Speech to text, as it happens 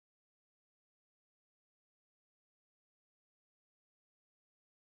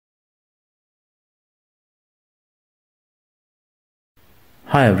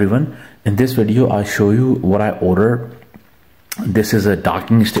Hi everyone, in this video I'll show you what I ordered. This is a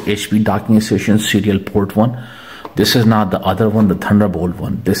HP docking station serial port one. This is not the other one, the Thunderbolt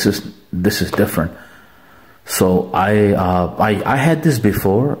one. This is different. So I had this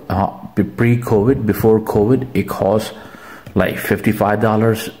before, pre-COVID. Before COVID, it cost like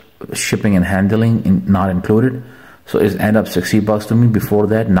 $55 shipping and handling, not included. So it ended up $60 to me before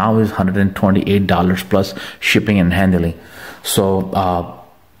that. Now is $128 plus shipping and handling. So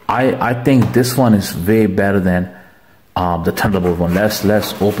I think this one is way better than the Thunderbolt one. Let's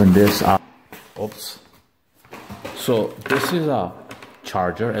open this up. Oops. So this is a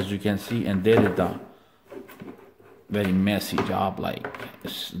charger, as you can see, and they did a very messy job. Like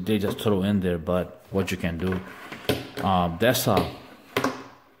they just throw in there, but what you can do, that's a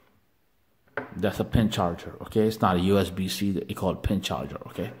pin charger. Okay, it's not a USB-C. They call it pin charger.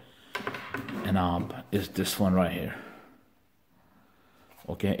 Okay, and it's this one right here.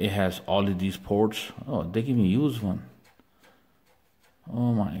 Okay, it has all of these ports. Oh, they give me a used one.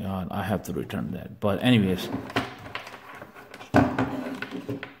 Oh my god, I have to return that. But anyways, look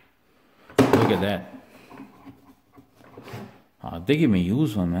at that. They give me a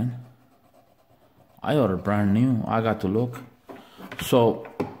used one, man. I ordered brand new. I got to look. So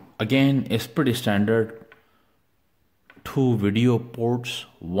again, it's pretty standard. 2 video ports,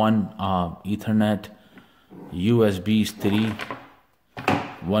 1 Ethernet, USB 3.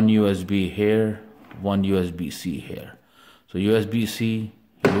 1 USB here, 1 USB-C here. So USB-C,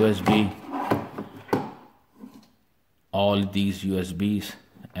 USB, all these USBs,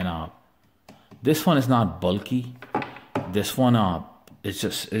 and this one is not bulky. This one it's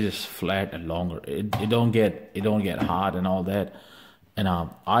just flat and longer. It don't get hot and all that. And I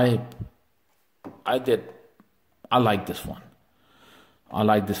like this one. I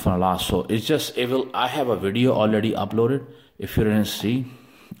like this one a lot. So I have a video already uploaded. If you didn't see,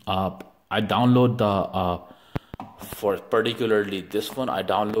 I download for particularly this one, I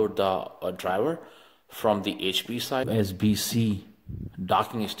download the driver from the HP side, USB-C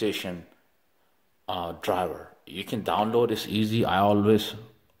docking station driver. You can download, it's easy. I always,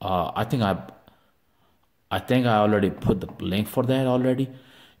 I think I already put the link for that already.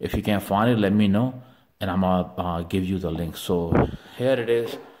 If you can't find it, let me know, and I'm gonna give you the link. So here it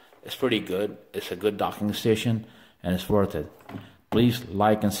is. It's pretty good. It's a good docking station, and it's worth it. Please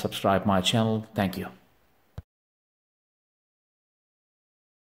like and subscribe my channel. Thank you.